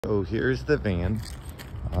So here's the van.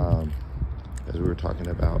 As we were talking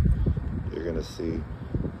about, you're gonna see you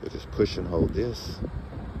just push and hold this.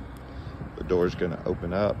 The door's gonna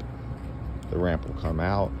open up, the ramp will come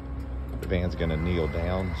out, the van's gonna kneel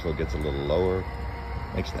down so it gets a little lower,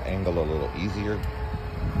 makes the angle a little easier.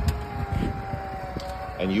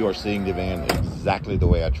 And you are seeing the van exactly the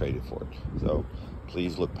way I traded for it. So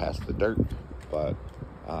please look past the dirt, but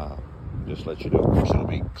just let you know, of course it'll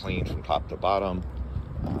be clean from top to bottom.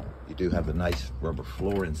 You do have a nice rubber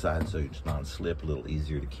floor inside, so it's non-slip, a little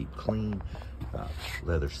easier to keep clean.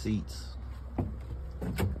 Leather seats.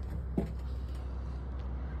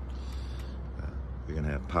 You're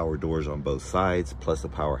gonna have power doors on both sides, plus a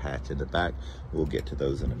power hatch in the back. We'll get to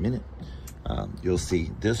those in a minute. You'll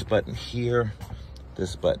see this button here,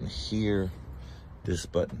 this button here, this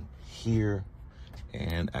button here,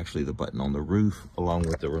 and actually the button on the roof, along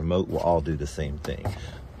with the remote, will all do the same thing.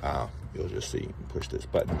 You'll just see, you can push this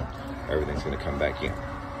button, everything's gonna come back in.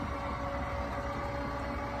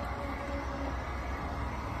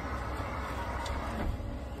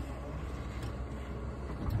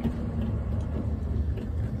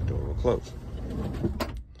 The door will close.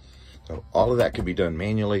 So all of that can be done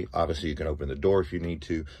manually. Obviously you can open the door if you need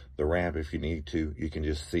to, the ramp if you need to. You can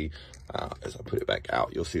just see, as I put it back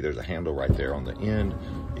out, you'll see there's a handle right there on the end.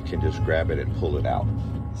 You can just grab it and pull it out.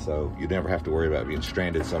 So you never have to worry about being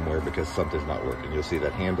stranded somewhere because something's not working. You'll see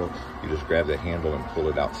that handle, you just grab that handle and pull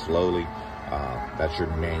it out slowly. That's your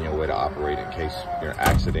manual way to operate in case you're in an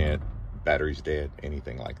accident, battery's dead,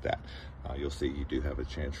 anything like that. You'll see you do have a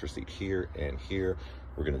transfer seat here and here.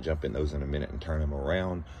 We're gonna jump in those in a minute and turn them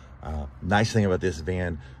around. Nice thing about this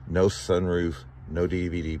van, no sunroof, no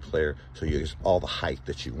DVD player, so you get all the height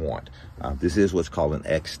that you want. This is what's called an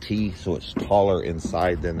XT, so it's taller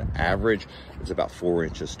inside than the average. It's about 4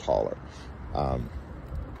 inches taller.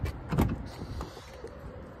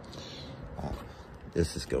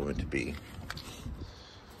 This is going to be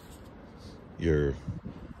your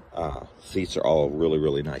seats are all really,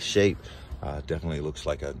 really nice shape. Definitely looks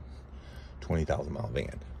like a 20,000 mile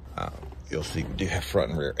van. You'll see we do have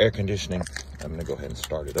front and rear air conditioning. I'm gonna go ahead and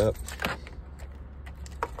start it up.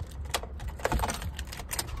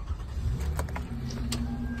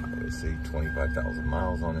 Let's see, 25,000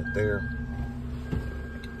 miles on it there.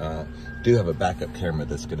 Do have a backup camera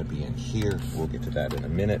that's gonna be in here. We'll get to that in a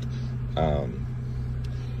minute.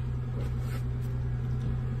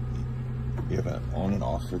 You have an on and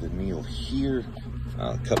off for the meal here.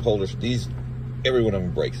 Cup holders, these, every one of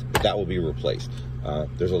them breaks, but that will be replaced.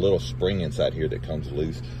 There's a little spring inside here that comes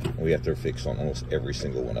loose, and we have to fix on almost every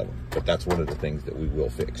single one of them. But that's one of the things that we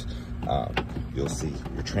will fix. You'll see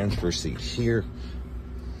your transfer seat here.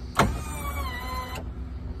 I'm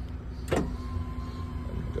gonna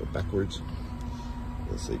go backwards.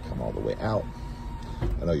 You'll see come all the way out.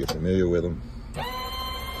 I know you're familiar with them.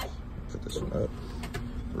 Put this one up,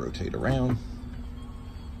 rotate around,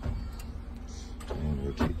 and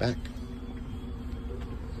rotate back.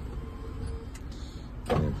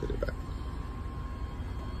 And put it back.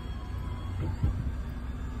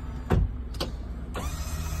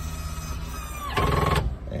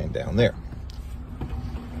 And down there.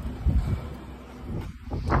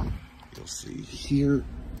 You'll see here,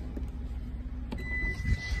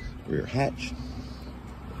 rear hatch.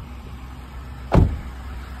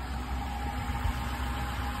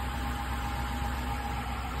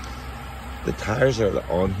 The tires that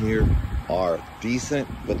are on here are decent,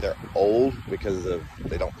 but they're old because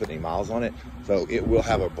they don't put any miles on it. So it will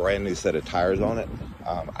have a brand new set of tires on it.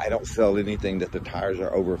 I don't sell anything that the tires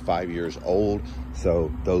are over 5 years old,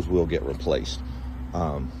 so those will get replaced.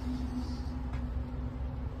 As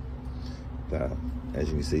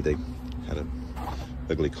you can see, they had an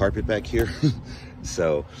ugly carpet back here.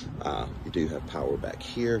 So you do have power back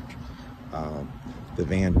here. The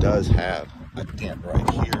van does have a dent right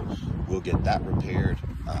here. We'll get that repaired.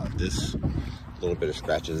 This little bit of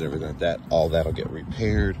scratches, everything like that, all that'll get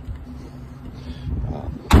repaired.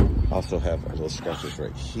 Also have our little scratches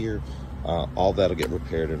right here. All that'll get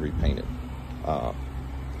repaired and repainted. Power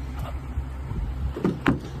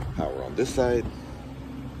on this side.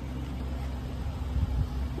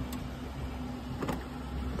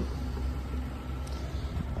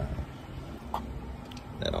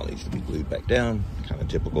 That all needs to be glued back down, kind of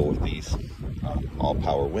typical with these. All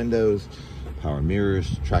power windows, power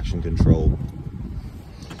mirrors, traction control.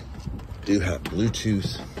 Do have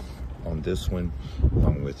Bluetooth on this one,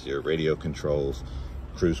 along with your radio controls,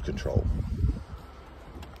 cruise control.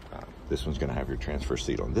 This one's gonna have your transfer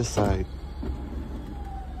seat on this side.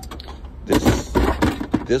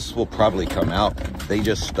 This will probably come out. They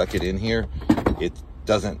just stuck it in here.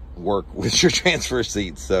 doesn't work with your transfer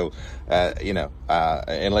seats. So, you know,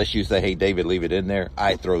 unless you say, hey, David, leave it in there,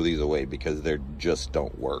 I throw these away because they just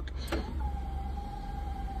don't work.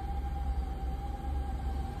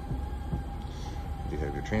 You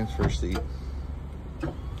have your transfer seat.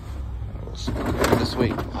 We'll spin it this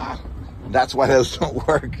way. That's why those don't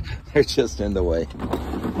work. They're just in the way.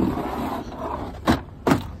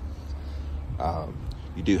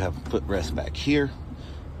 You do have a footrest back here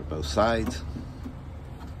for both sides.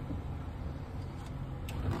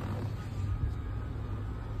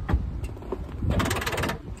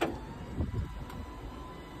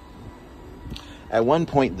 At one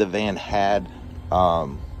point, the van had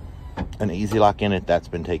an easy lock in it. That's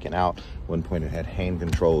been taken out. One point, it had hand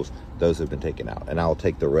controls. Those have been taken out. And I'll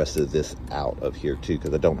take the rest of this out of here too,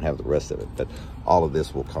 because I don't have the rest of it. But all of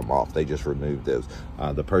this will come off. They just removed those.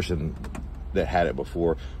 The person that had it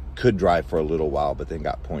before could drive for a little while, but then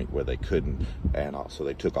got point where they couldn't, and so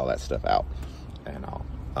they took all that stuff out. And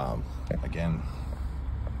I'll again,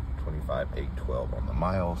 25,812 on the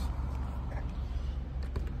miles.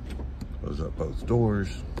 Close up both doors.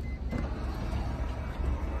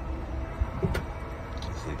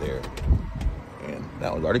 See there, and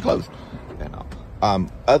that one's already closed.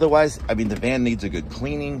 And otherwise, I mean, the van needs a good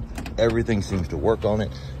cleaning. Everything seems to work on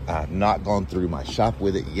it. I've not gone through my shop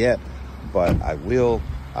with it yet, but I will.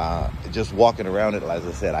 Just walking around it, as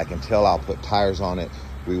I said, I can tell I'll put tires on it.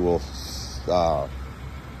 We will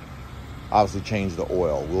obviously change the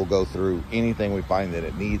oil. We'll go through anything we find that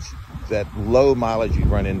it needs. That low mileage you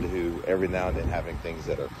run into every now and then, having things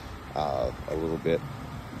that are a little bit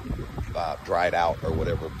dried out or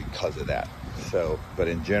whatever because of that. So, but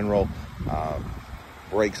in general,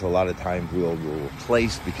 brakes a lot of times we'll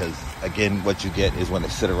replace, because again, what you get is when they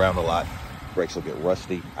sit around a lot, brakes will get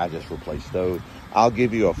rusty. I just replace those. I'll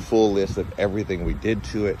give you a full list of everything we did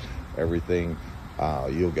to it, everything.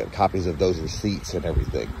 You'll get copies of those receipts and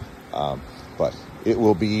everything. But it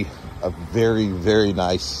will be a very, very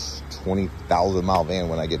nice 20,000 mile van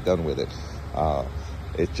when I get done with it.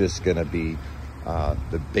 It's just gonna be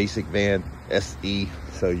the basic van, SE.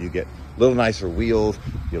 So you get a little nicer wheels,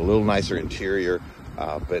 you get a little nicer interior,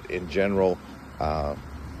 but in general,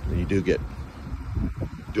 you do get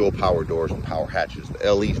dual power doors and power hatches.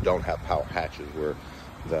 The LEs don't have power hatches where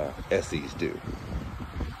the SEs do.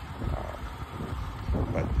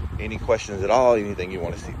 But any questions at all, anything you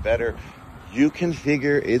want to see better, you can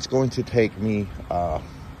figure it's going to take me,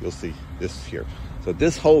 you'll see this here. So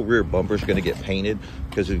this whole rear bumper is going to get painted,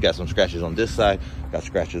 because we've got some scratches on this side, got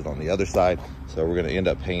scratches on the other side. So we're going to end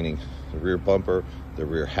up painting the rear bumper, the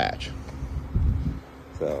rear hatch.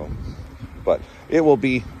 So, but it will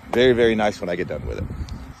be very, very nice when I get done with it.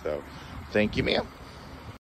 So thank you, ma'am.